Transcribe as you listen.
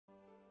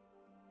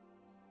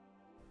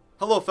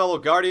Hello fellow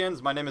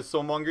Guardians, my name is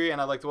Somungry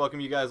and I'd like to welcome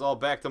you guys all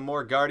back to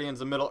more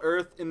Guardians of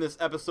Middle-earth. In this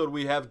episode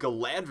we have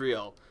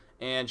Galadriel,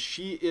 and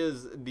she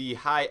is the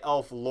High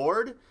Elf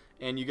Lord,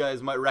 and you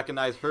guys might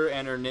recognize her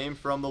and her name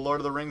from the Lord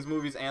of the Rings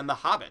movies and The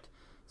Hobbit.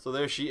 So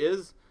there she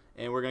is,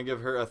 and we're going to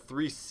give her a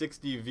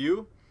 360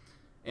 view,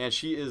 and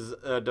she is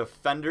a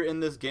defender in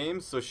this game,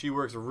 so she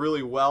works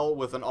really well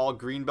with an all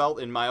green belt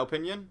in my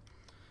opinion.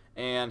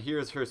 And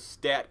here's her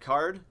stat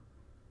card.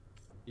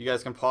 You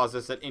guys can pause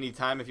this at any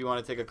time if you want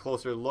to take a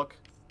closer look.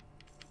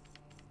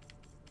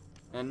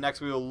 And next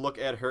we will look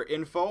at her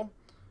info.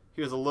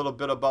 Here's a little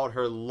bit about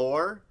her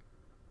lore,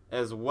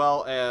 as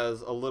well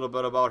as a little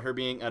bit about her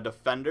being a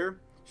defender.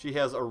 She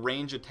has a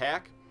range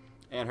attack,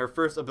 and her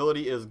first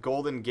ability is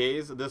Golden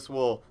Gaze. This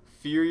will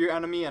fear your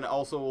enemy and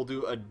also will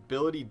do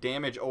ability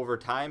damage over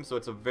time, so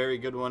it's a very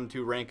good one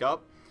to rank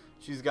up.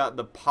 She's got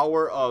the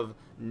power of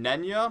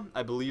Nenya,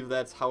 I believe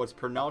that's how it's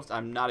pronounced,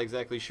 I'm not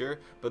exactly sure,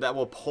 but that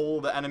will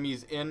pull the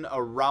enemies in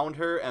around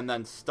her and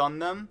then stun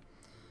them.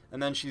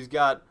 And then she's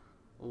got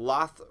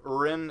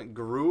Lothrin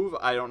Groove,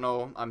 I don't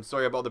know, I'm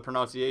sorry about the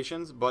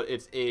pronunciations, but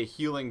it's a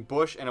healing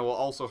bush and it will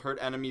also hurt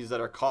enemies that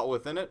are caught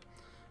within it.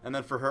 And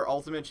then for her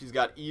ultimate, she's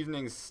got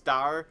Evening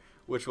Star,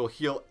 which will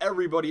heal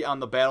everybody on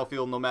the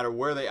battlefield no matter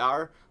where they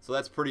are, so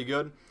that's pretty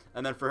good.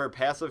 And then for her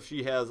passive,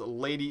 she has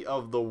Lady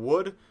of the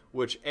Wood,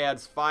 which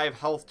adds 5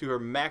 health to her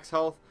max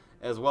health,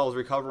 as well as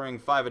recovering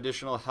 5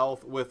 additional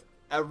health with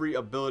every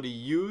ability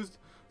used.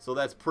 So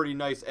that's pretty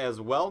nice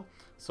as well.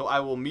 So I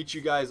will meet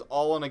you guys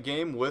all in a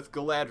game with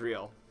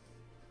Galadriel.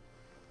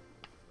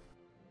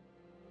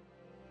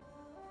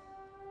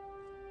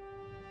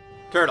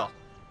 Turtle.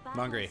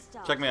 Hungry.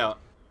 Check me out.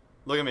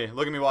 Look at me.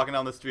 Look at me walking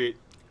down the street.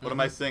 What am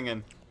I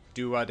singing?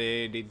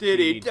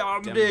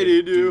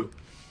 Do-a-dee-dee-dee-dum-dee-doo.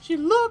 She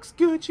looks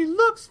good, she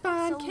looks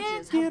fine,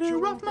 can't get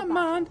her off my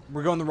mind.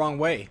 We're going the wrong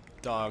way,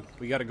 dog.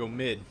 We gotta go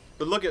mid.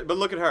 But look at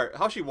her.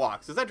 How she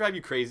walks. Does that drive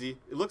you crazy?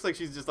 It looks like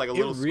she's just like a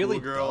little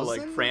schoolgirl,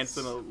 like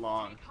prancing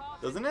along.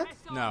 Doesn't it?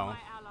 No.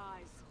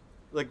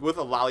 Like with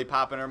a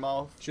lollipop in her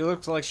mouth. She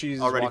looks like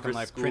she's All ready walking for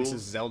like school.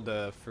 Princess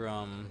Zelda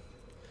from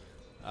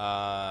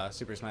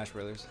Super Smash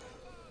Brothers.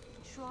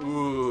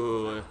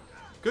 Ooh.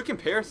 Good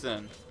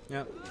comparison.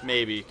 Yep.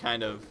 Maybe,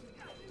 kind of.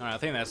 I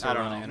think that's. I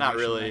don't know. Not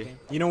really.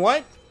 You know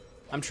what?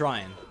 I'm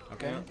trying.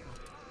 Okay. Yeah.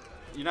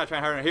 You're not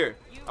trying hard enough. Here,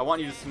 I want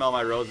you to smell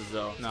my roses,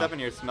 though. No. Step in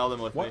here, smell them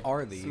with me. What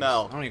are these?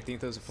 Smell. I don't even think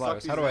those are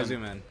flowers. Suck How do I these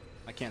zoom in?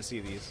 I can't see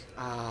these.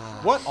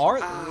 What are?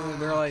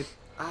 They're like.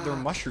 They're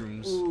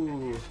mushrooms.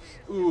 Ooh.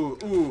 Ooh.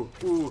 Ooh.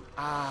 Ooh.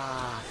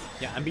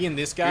 Yeah, I'm being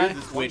this guy, Here's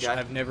this one which guy.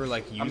 I've never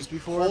like I'm used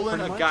before. pulling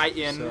pretty a much, guy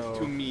in so...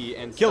 to me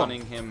and Kill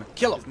stunning him.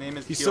 Kill him. His name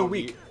is He's so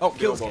weak. Oh,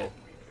 kill this Bilbo. guy.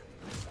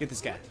 Get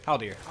this guy. How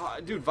dear.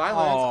 Dude,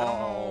 violence. I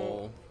don't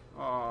Oh,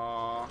 know.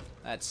 Aww.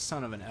 that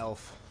son of an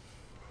elf.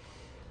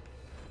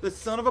 The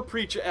son of a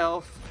preacher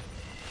elf.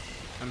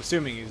 I'm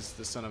assuming he's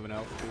the son of an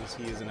elf because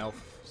he is an elf.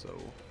 So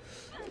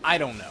I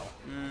don't know.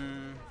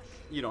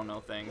 You don't know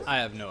things. I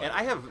have no And idea.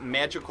 I have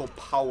magical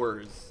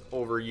powers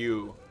over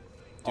you.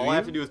 Do All I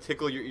have you? to do is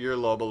tickle your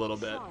earlobe a little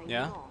bit.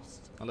 Yeah,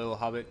 a little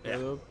hobbit.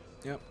 Yeah.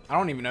 Yep. I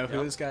don't even know who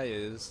Yep. this guy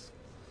is.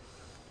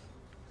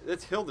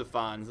 It's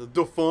Hildefonz.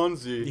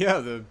 Defonzi. Yeah,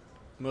 the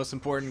most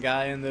important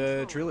guy in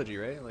the trilogy,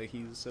 right? Like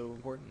he's so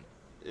important.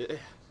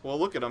 Well,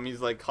 look at him.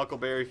 He's like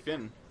Huckleberry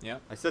Finn. Yeah.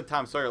 I said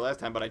Tom Sawyer last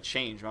time, but I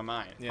changed my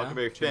mind. Yeah.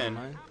 Huckleberry change Finn. my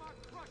mind.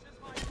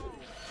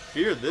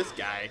 Fear this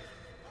guy.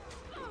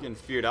 He's getting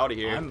feared out of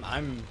here.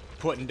 I'm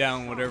putting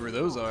down whatever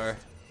those are.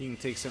 You can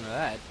take some of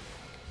that.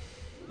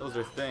 Those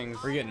are things.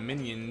 We're getting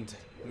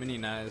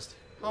minionized.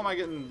 How am I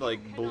getting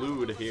like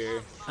blued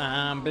here?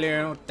 I'm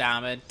blue,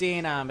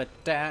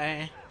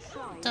 da-ba-dee-da-ba-die.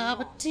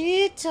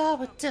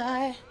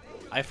 Da-ba-dee-da-ba-die.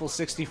 Eiffel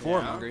 64,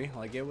 Yeah. Hungry.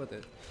 Like, get with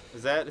it.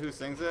 Is that who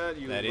sings that?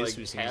 You That like is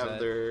who sings have that.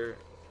 their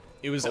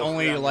It was Poster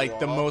only on the like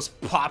the wall. most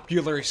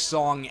popular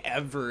song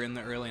ever in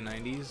the early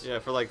 90s. yeah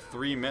for like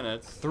 3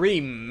 minutes.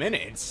 3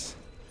 minutes?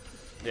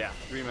 Yeah,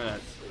 3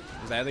 minutes.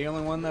 Is that the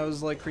only one that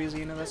was like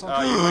crazy into that song?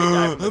 You might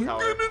die from the I'm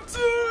tower. gonna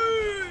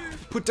die!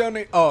 Put down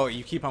a. Oh,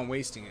 you keep on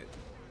wasting it.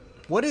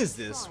 What is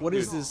this? What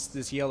is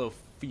this yellow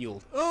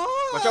field?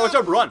 Watch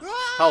out, run!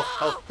 Health,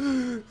 health.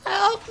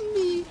 Help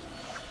me!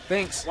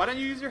 Thanks. Why don't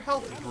you use your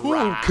health?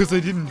 Because I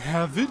didn't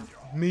have it,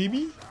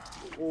 maybe?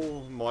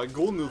 Oh my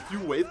goodness, you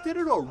wasted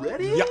it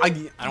already? Yeah, I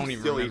don't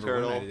even Silly remember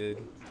when I turtle.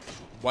 did.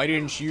 Why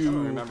didn't you? I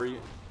don't remember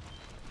you.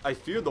 I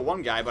feared the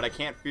one guy, but I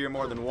can't fear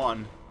more than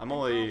one. I'm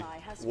only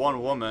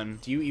one woman.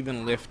 Do you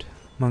even lift,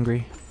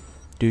 Mungry?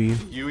 Do you?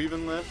 You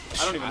even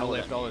lift? I don't even I know what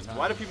lift that all the means. time.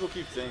 Why do people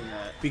keep saying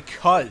that?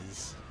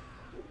 Because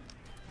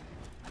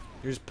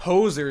there's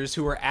posers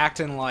who are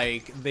acting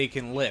like they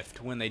can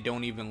lift when they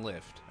don't even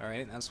lift. All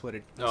right, that's what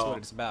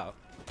it's about.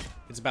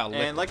 It's about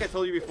lifting. And like I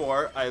told you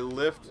before, I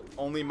lift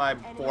only my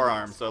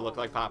forearm, so I look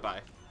like Popeye.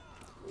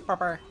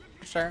 Popeye,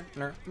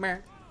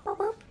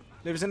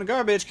 lives in a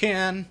garbage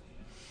can.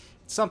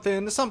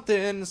 Something,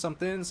 something,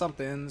 something,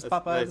 something.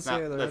 Popeye the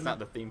Sailor. That's not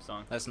the theme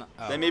song. That's not.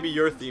 Oh. That may be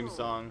your theme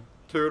song.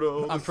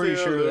 Turtle. I'm the pretty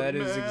sure Sailor that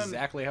is Man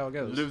exactly how it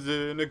goes. Lives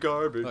in a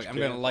garbage Look, I'm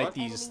can. gonna light What?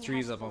 these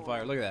trees up on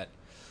fire. Look at that.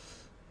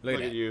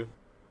 Look at you.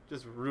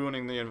 Just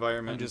ruining the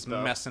environment. I'm just and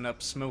stuff. messing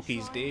up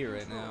Smokey's day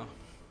right now.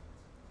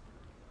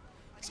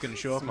 He's gonna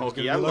show up and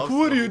Smokey, he's I gonna be love like,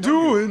 what are you Smokey,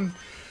 don't you? doing?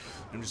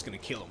 I'm just gonna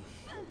kill him.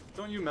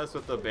 Don't you mess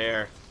with the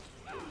bear.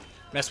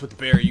 Mess with the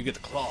bear, you get the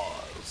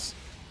claws.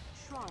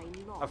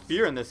 I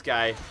fear in this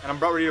guy, and I'm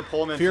about ready to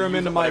pull him in. Fear him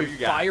into my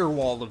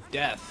firewall of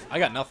death. I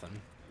got nothing.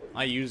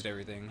 I used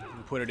everything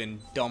and put it in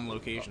dumb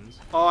locations.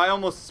 Oh, I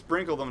almost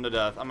sprinkled him to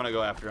death. I'm gonna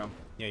go after him.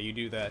 Yeah, you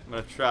do that. I'm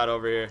gonna trot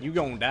over here. You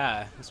gonna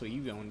die. That's what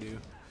you gonna do.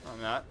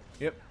 I'm not.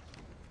 Yep.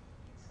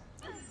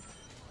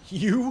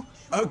 You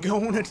are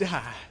gonna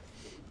die.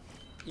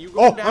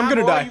 I'm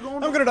gonna die. I'm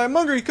gonna die.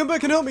 Mungry, come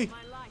back and help me.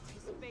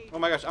 Oh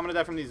my gosh, I'm gonna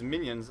die from these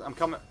minions. I'm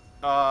coming.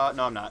 No,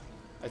 I'm not.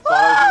 I thought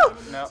I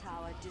was. No.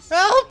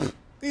 Help!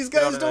 These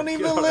guys Get don't out of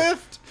even there.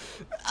 lift.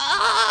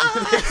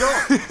 They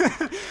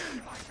don't.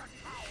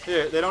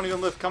 Here, they don't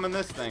even lift. Come in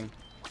this thing.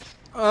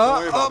 Don't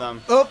worry about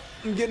them.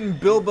 I'm getting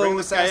Bilbo Bring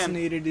this guy in.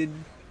 assassinated.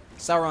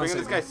 Sauron Bring in saved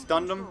this guy, me.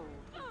 stunned him.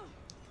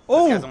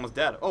 Oh! This guy's almost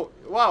dead. Oh,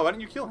 wow, why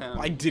didn't you kill him?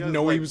 I You didn't guys,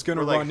 know he was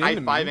gonna were, run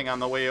into me. high-fiving on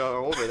the way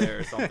over there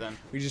or something.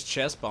 We just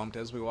chest bumped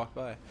as we walked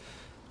by.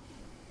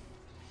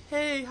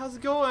 Hey, how's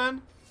it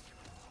going?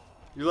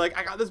 You're like,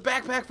 I got this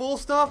backpack full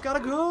of stuff, gotta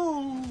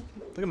go.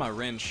 Look at my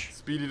wrench.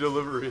 Speedy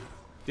delivery.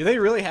 Do they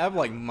really have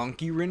like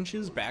monkey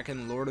wrenches back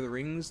in Lord of the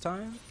Rings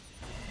time?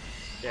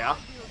 Yeah.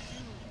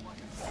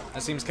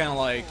 That seems kind of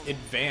like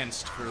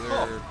advanced for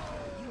their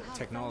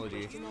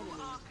technology.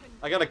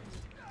 I gotta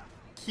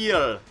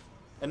kill.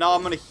 And now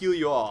I'm gonna heal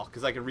you all,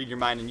 because I can read your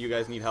mind and you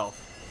guys need help.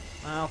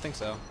 I don't think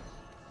so.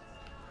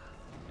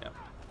 Yeah.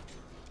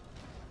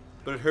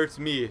 But it hurts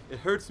me. It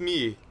hurts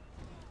me.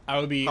 I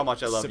would be How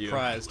much I love you.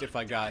 surprised if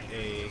I got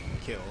a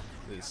kill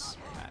this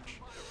match.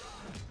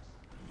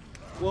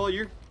 Well,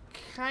 you're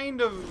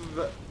kind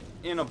of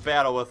in a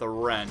battle with a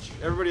wrench.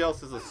 Everybody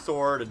else has a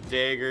sword, a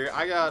dagger.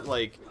 I got,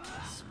 like,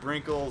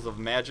 sprinkles of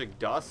magic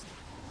dust.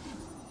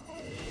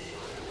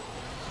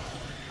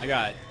 I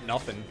got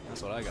nothing.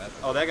 That's what I got.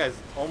 Oh, that guy's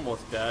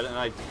almost dead, and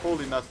I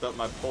totally messed up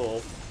my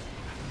pull.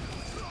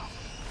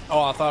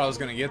 Oh, I thought I was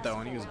gonna get that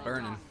one. He was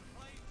burning.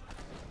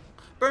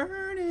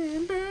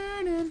 Burning,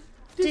 burning.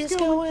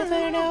 Disco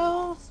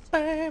Inferno,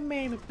 burn,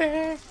 baby,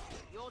 burn.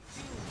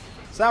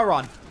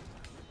 Sauron.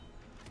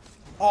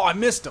 Oh, I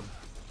missed him.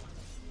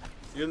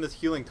 You're in this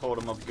healing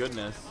totem of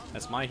goodness.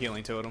 That's my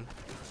healing totem.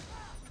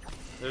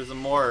 There's a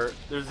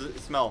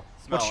smell.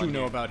 What you in know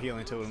here. about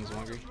healing totems,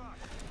 Hungry?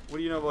 What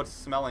do you know about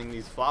smelling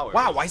these flowers?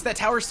 Wow, why is that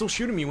tower still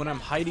shooting me when I'm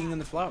hiding in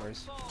the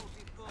flowers?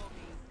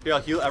 Here,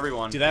 I'll heal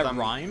everyone. Did that 'cause I'm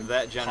rhyme?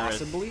 That generous.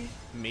 Possibly?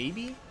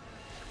 Maybe?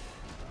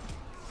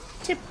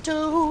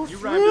 Tiptoe You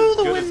rhymed as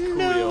good as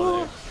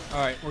Coolio there.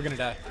 Alright, we're gonna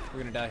die. We're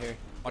gonna die here.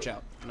 Watch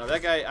out. No,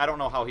 that guy, I don't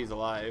know how he's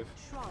alive.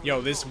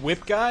 Yo, this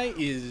whip guy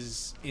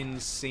is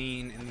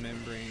insane in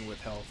membrane with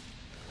health.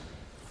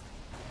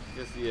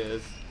 Yes, he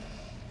is.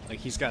 Like,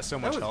 he's got so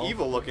That much was health.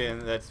 evil looking.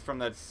 That's from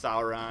that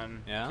Sauron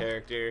Yeah?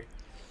 character.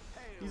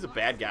 He's a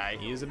bad guy.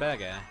 He is a bad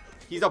guy.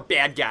 He's a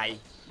bad guy.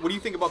 What do you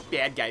think about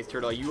bad guys,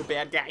 Turtle? Are you a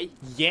bad guy?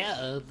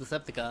 Yeah,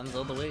 Decepticons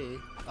all the way.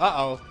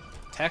 Uh-oh.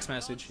 Text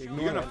message. You Ignore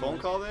getting a that phone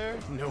noise. call there?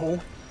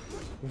 No.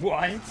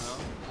 What? No?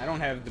 I don't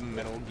have the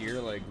Metal Gear,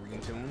 like,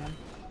 ringtone.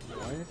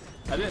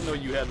 What? I didn't know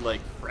you had,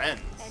 like, friends.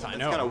 I That's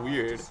know. kind of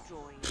weird.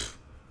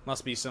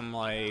 Must be some,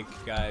 like,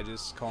 guy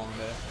just calling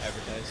to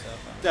advertise stuff.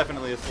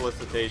 Definitely a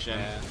solicitation.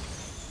 Yeah.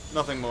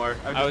 Nothing more.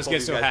 I always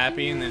get so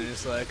happy, and then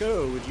it's like,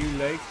 oh, would you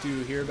like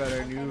to hear about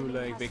our new,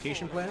 like,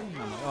 vacation plan?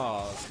 And I'm like,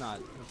 oh, it's not.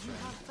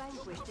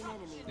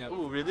 Yep.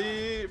 Ooh,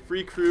 really?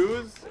 Free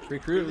cruise? Free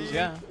cruise, Really?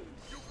 yeah.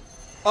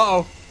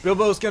 Uh-oh,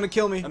 Bilbo's gonna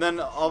kill me. And then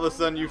all of a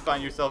sudden you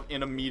find yourself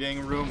in a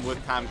meeting room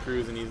with Tom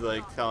Cruise and he's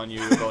like telling you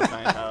about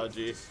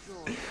Scientology.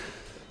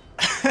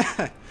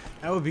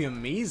 That would be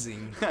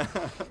amazing.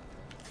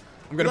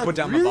 I'm gonna Like, put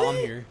down really? my bomb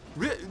here.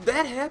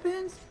 That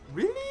happens?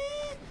 Really?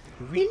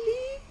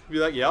 Really? Be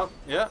like, yep.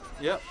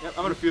 I'm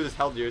gonna fear this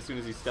hell deer as soon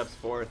as he steps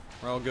forth.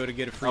 Or I'll go to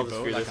get a free I'll just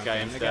boat. fear like this I'm guy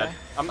doing the instead.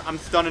 guy. I'm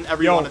stunning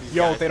every one of these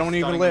guys. They don't I'm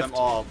even stunning lift. them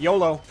all.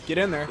 YOLO, get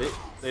in there.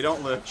 They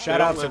don't lift. Shout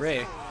They out don't to lift.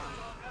 Ray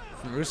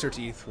from Rooster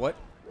Teeth. What?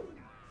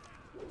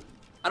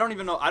 I don't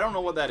even know. I don't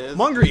know what that is.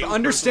 Mungry, Some person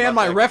understand left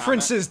my that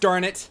references,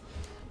 darn it.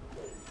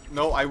 comment.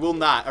 No, I will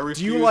not. I refuse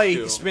Do you, like,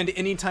 to. spend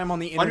any time on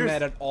the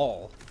internet at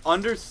all?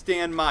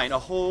 Understand mine. A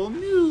whole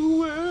new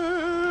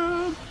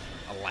world.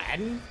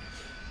 Aladdin?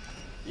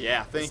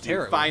 Yeah, thank That's you.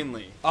 terrible.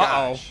 Finally. Uh-oh.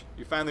 Gosh,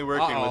 you're finally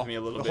working with me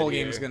a little bit. The whole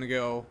here. game's gonna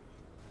go.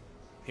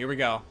 Here we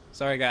go.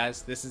 Sorry,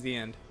 guys. This is the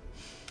end.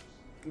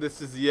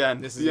 This is the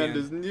end. This is the the end end.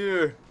 is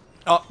near.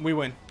 Oh, we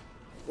win.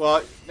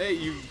 Well, hey,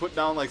 you put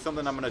down like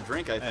something I'm gonna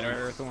drink. I And think.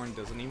 our Thorn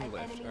doesn't even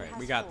lift. Alright,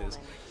 we got this.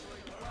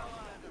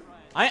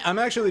 I'm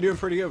actually doing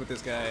pretty good with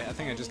this guy. I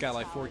think I just got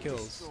like 4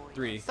 kills.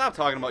 3. Stop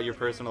talking about your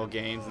personal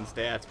gains and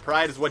stats.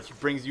 Pride is what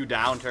brings you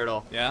down,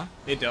 Turtle. Yeah?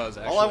 It does,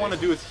 actually. All I want to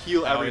do is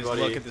heal I always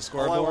everybody. look at the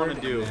scoreboard, All I want to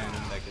do. and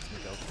then that gets me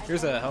killed.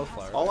 Here's a health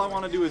flower. All I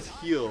want to do is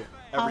heal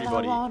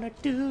everybody. All I wanna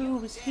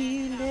do is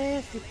heal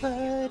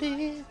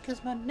everybody,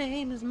 'cause my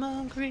name is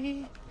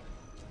Mungry.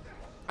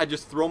 I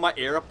just throw my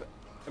air up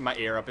my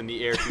air up in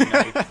the air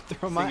tonight.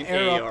 Throw my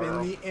air up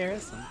in the air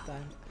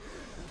sometimes.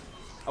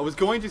 I was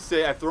going to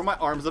say I throw my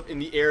arms up in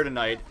the air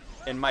tonight,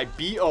 and my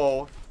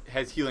BO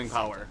has healing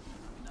power.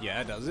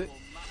 Yeah, does it?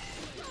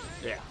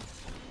 Yeah.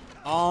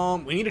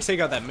 We need to take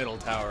out that middle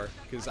tower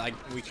because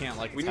we can't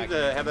like. We need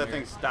to have that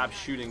thing stop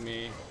shooting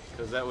me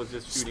because that was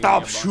just shooting.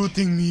 Stop me a bunch.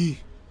 shooting me!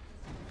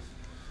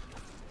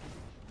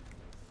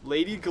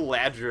 Lady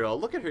Galadriel,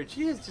 look at her.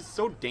 She is just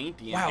so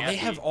dainty and Wow, happy. they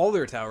have all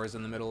their towers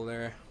in the middle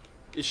there.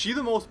 Is she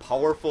the most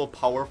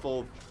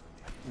powerful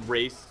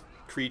race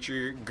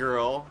creature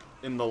girl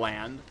in the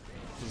land?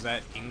 Is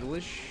that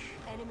English?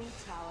 Enemy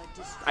tower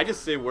destroyed. I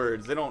just say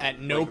words. They don't At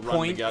no like, run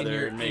point in together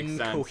your and make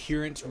sense.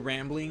 incoherent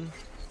rambling.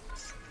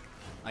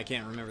 I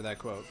can't remember that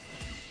quote.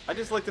 I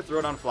just like to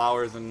throw down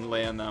flowers and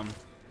lay on them.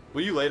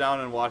 Will you lay down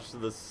and watch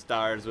the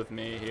stars with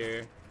me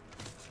here?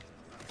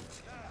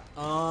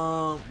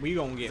 We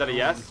gonna get. Is that a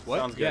yes? What?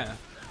 Sounds good. Yeah.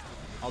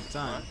 All the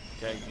time.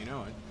 Okay. You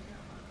know it.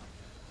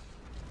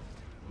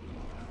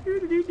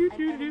 An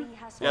enemy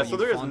has Yeah, so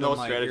there is fondle no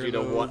my strategy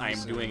to what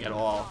earlobes I'm doing and at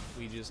all.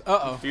 We just.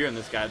 I'm fearing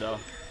this guy though.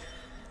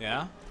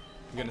 Yeah.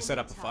 I'm gonna set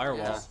up a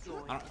firewall.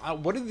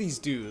 What do these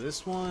do?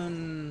 This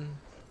one.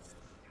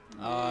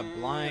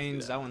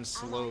 Blinds. That one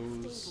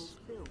slows.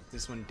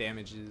 This one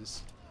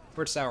damages.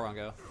 Where'd Sauron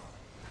go?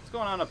 What's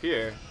going on up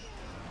here?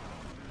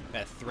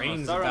 That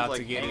Thrain's Sauron's, about like,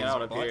 to get hanging his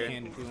out up butt here.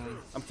 handed to him.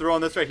 I'm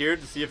throwing this right here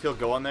to see if he'll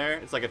go in there.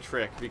 It's like a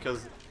trick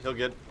because he'll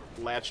get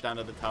latched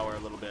onto the tower a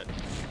little bit.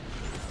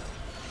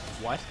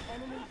 What?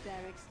 enemy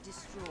barracks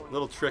destroyed.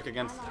 Little trick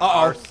against Uh-oh.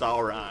 our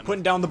Sauron.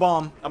 Putting down the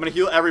bomb. I'm gonna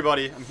heal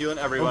everybody. I'm healing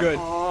Oh, everyone. good.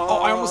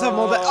 Oh, I almost have them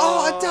all dead.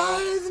 Oh, it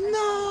dies.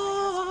 No.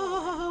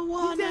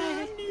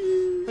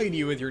 Look at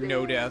you with your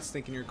no deaths,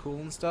 thinking you're cool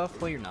and stuff.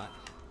 Well, you're not.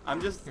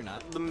 I'm just You're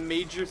not. the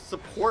major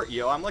support,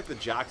 yo. I'm like the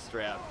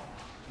jockstrap.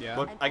 Yeah.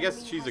 But I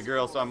guess she's a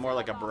girl, so I'm more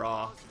like a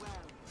bra.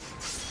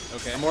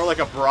 Okay. I'm more like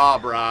a bra. A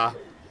bro.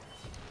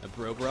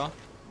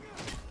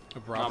 A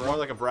bra. No, I'm more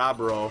like a bra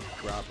bro.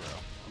 bro.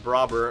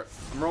 Bra bro.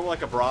 I'm more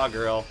like a bra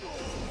girl.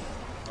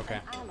 Okay.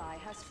 Ally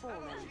has fallen.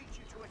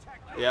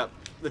 Yep.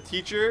 The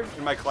teacher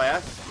in my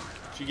class,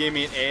 she gave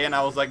me an A, and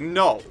I was like,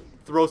 no,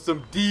 throw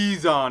some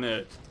D's on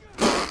it.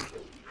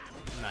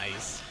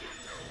 Nice.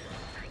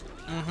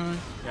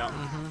 Yeah.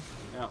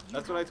 Yeah.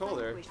 That's what I told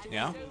her.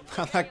 Yeah.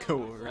 How'd that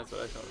go over? That's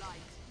what I told her.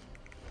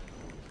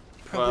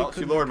 Probably Well, she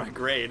couldn't- lowered my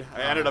grade.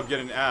 I ended up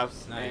getting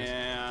F's, Nice.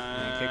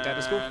 and kicked out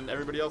of school?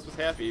 everybody else was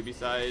happy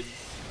besides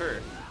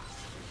her.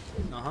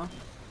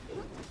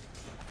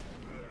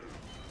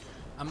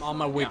 I'm on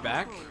my way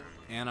back,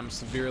 and I'm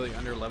severely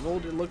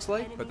underleveled, it looks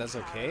like, but that's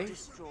okay,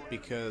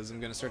 because I'm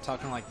gonna start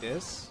talking like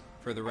this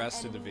for the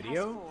rest of the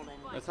video.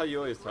 That's how you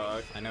always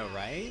talk. I know,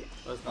 right?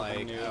 That's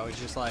nothing Like, new. I would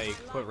just like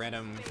put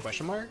random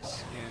question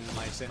marks in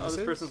my Oh, sentences.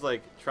 this person's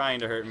like trying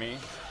to hurt me.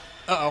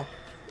 Uh-oh.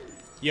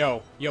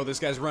 Yo, this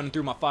guy's running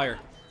through my fire.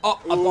 Oh,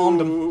 I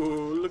bombed him.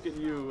 Ooh, look at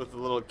you with a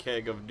little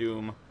keg of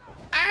doom.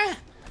 Ah!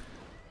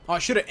 Oh, I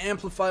should have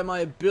amplified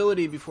my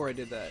ability before I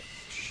did that.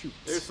 Shoot.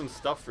 There's some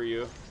stuff for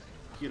you.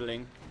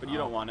 Healing, but you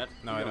don't want it.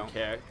 No, you I don't don't.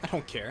 care. I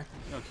don't care.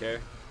 You don't care.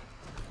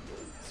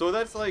 So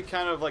that's like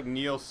kind of like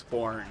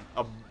Neosporin.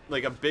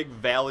 Like a big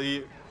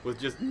valley with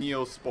just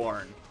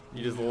Neosporin.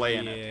 You just lay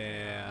in it.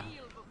 Yeah.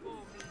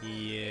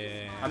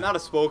 Yeah. I'm not a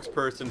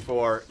spokesperson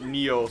for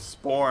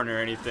Neosporin or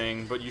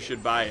anything, but you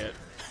should buy it.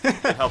 It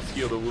helps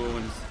heal the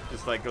wounds,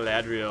 just like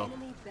Galadriel,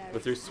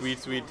 with her sweet,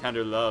 sweet,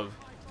 tender love.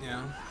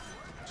 Yeah.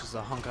 Just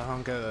a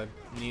hunka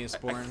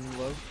Neosporin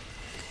love.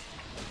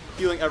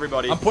 Healing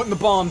everybody. I'm putting the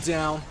bomb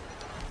down.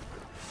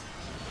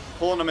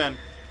 Pulling them in.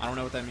 I don't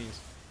know what that means.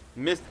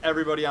 Missed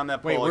everybody on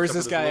that pole. Wait, where's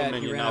except this for guy little at? He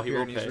minion. ran Now up he here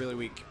will and he's pay. really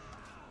weak.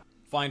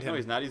 Find him. No,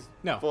 he's not. He's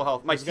No. full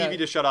health. My There's a TV guy-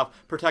 just shut off.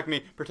 Protect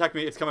me. Protect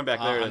me. It's coming back.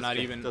 There it is. I'm not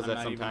Okay, even. does I'm that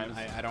not sometimes.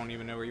 even. I don't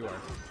even know where you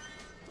are.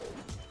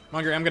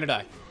 Monger, I'm gonna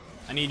die.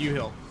 I need you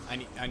help. I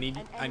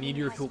need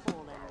your help.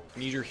 I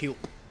need your help.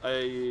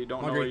 I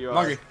don't know where you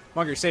are.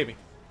 Monger, save me.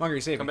 Monger,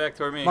 save me. Come back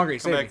toward me. Monger, Come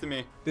save back me. to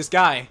me. This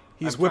guy,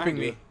 he's I'm whipping trying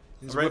me. to.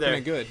 He's Right whipping there.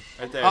 it good.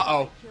 Right there.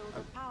 Uh-oh. Killed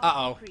a powerful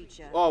Uh-oh.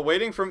 creature. Oh,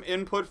 waiting from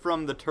input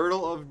from the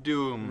Turtle of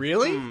Doom.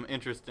 Really?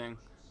 Interesting.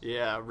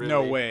 Yeah, really.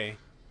 No way.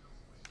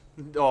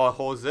 Oh,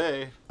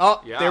 Jose.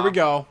 Oh, Yeah. there we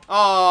go.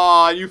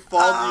 Oh, you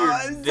fall to your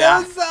I'm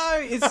death. so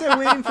sorry. It said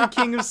waiting for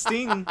King of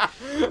Sting.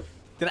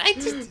 Did I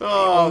just...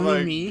 Oh only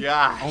my me?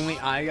 gosh. Only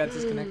I got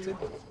disconnected?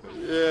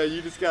 Yeah,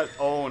 you just got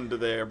owned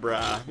there,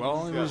 brah.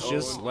 Well, it was got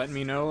just owned. letting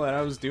me know that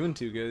I was doing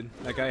too good.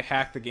 That guy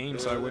hacked the game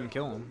so I wouldn't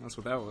kill him. That's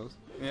what that was.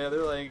 Yeah,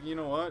 they're like, you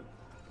know what?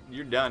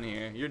 You're done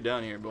here. You're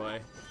done here, boy.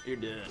 You're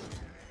done.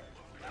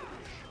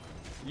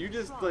 You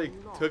just, like,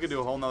 took it to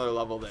a whole nother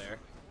level there.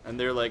 And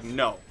they're like,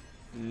 no.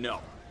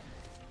 No.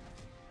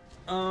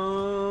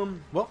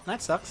 Well,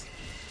 that sucks.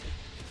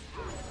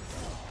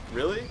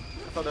 Really?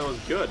 I thought that was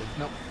good.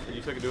 Nope. That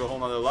you took it to a whole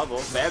nother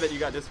level. Bad that you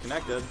got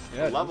disconnected.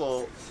 Yeah, The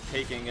level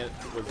taking it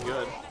was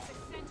good.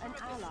 An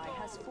ally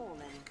has fallen.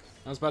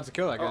 I was about to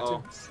kill that guy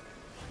Uh-oh.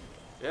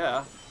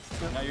 Yeah.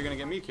 Now you're gonna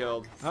get me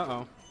killed. too.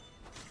 Uh-oh.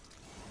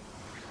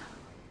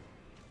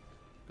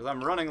 Because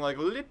I'm running like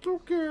a little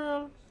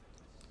girl.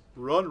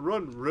 Run,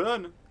 run,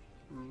 run.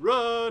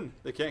 Run!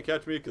 They can't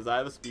catch me because I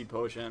have a speed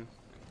potion.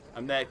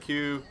 I'm that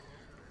Q.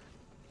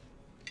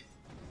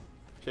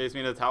 Chase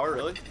me to the tower,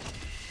 really?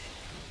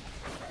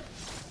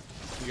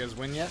 You guys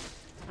win yet?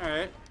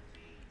 Alright.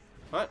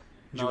 What?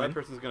 Did No, you that win?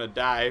 person's gonna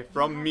die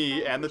from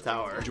me and the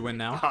tower. Did you win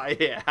now? Oh,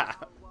 yeah.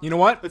 You know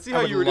what? Let's see how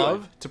I would you were love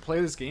doing. to play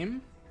this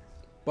game,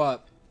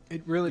 but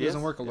it really doesn't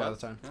Yes, work a lot yes,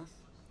 of the time. yes.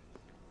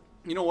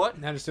 You know what?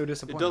 That is so It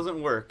disappointing.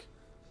 doesn't work.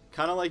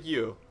 Kind of like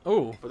you,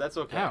 Oh, but that's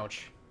okay.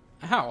 ouch.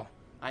 Ow.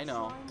 I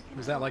know.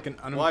 Was that like an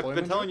Well, unemployment I've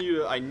been telling joke?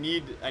 you I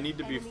need to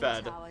be Enemy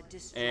fed, tower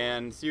destroyed.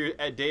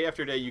 and day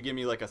after day you give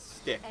me like a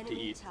stick to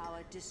Enemy eat,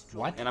 tower destroyed.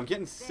 What? and I'm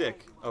getting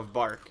sick of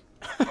bark.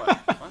 What?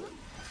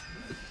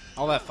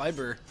 All that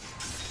fiber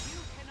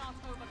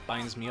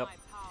binds me up.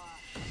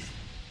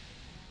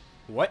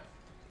 What?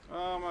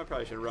 I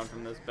probably should run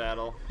from this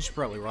battle. You should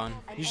probably run.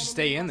 You should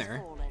stay in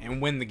there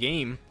and win the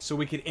game so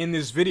we could end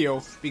this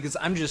video because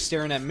I'm just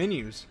staring at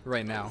menus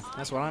right now.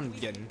 That's what I'm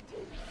getting.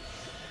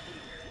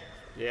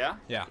 Yeah?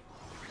 Yeah.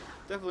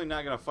 Definitely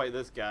not gonna fight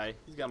this guy.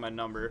 He's got my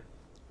number.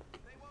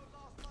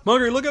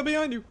 Margaret, look up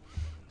behind you.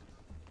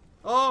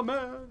 Oh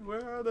man,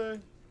 where are they?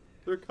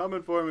 They're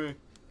coming for me.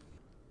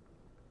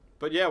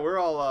 But yeah, we're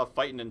all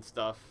fighting and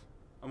stuff.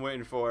 I'm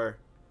waiting for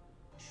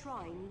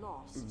Shrine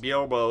lost.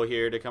 Bilbo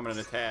here to come and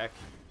attack.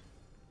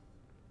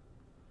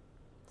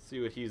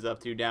 See what he's up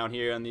to down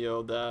here on the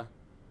old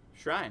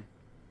shrine.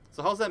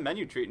 So how's that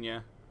menu treating you?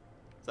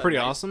 Is that Pretty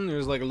nice? awesome.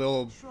 There's like a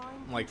little Shrine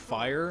like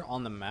fire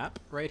on the map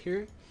right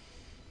here.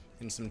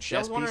 And some Yeah, I chess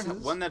was wondering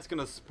pieces. when that's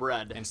gonna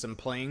spread. And some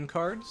playing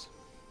cards.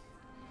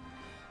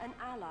 An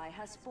ally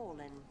has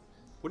fallen.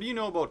 What do you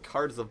know about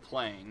cards of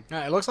playing?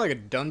 Yeah, it looks like a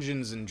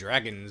Dungeons and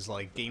Dragons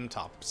like game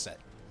top set,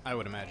 I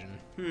would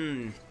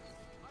imagine.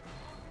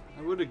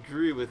 I would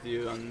agree with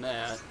you on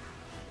that.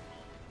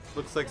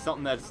 Looks like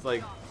something that's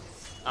like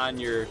on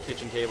your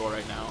kitchen table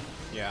right now.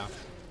 Yeah.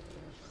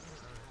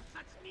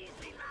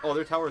 Oh,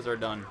 their towers are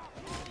done.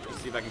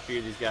 Let's see if I can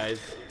fear these guys.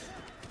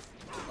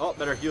 Oh,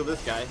 better heal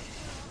this guy.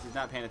 He's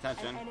not paying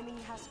attention. An enemy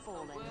has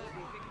fallen.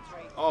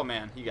 Oh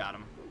man, he got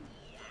him.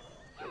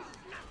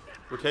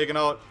 We're taking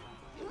out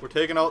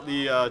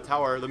the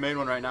tower, the main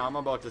one right now. I'm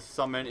about to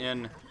summon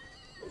in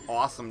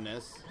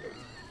awesomeness.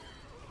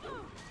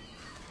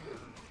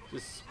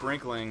 Just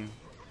sprinkling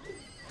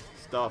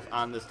stuff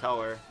on this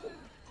tower.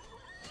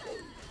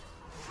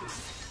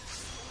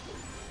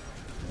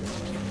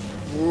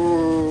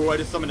 Ooh, I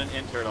just summoned an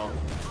int turtle.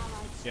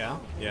 Yeah.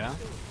 Yeah.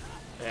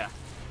 Yeah.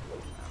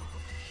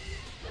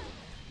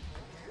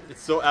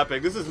 It's so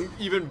epic. This is an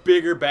even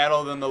bigger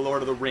battle than the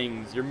Lord of the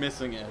Rings. You're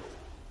missing it.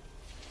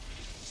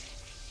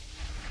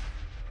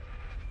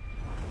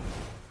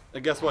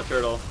 And guess what,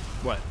 Turtle?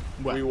 What?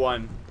 What? We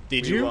won.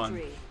 Did We you? won.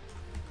 Victory.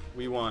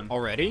 We won.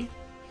 Already?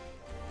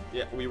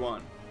 Yeah, we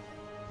won.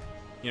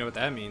 You know what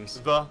that means.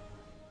 The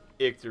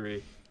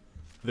victory.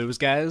 Those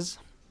guys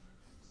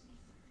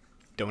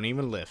don't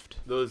even lift.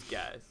 Those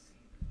guys.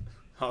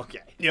 Okay.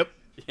 Yep.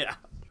 Yeah.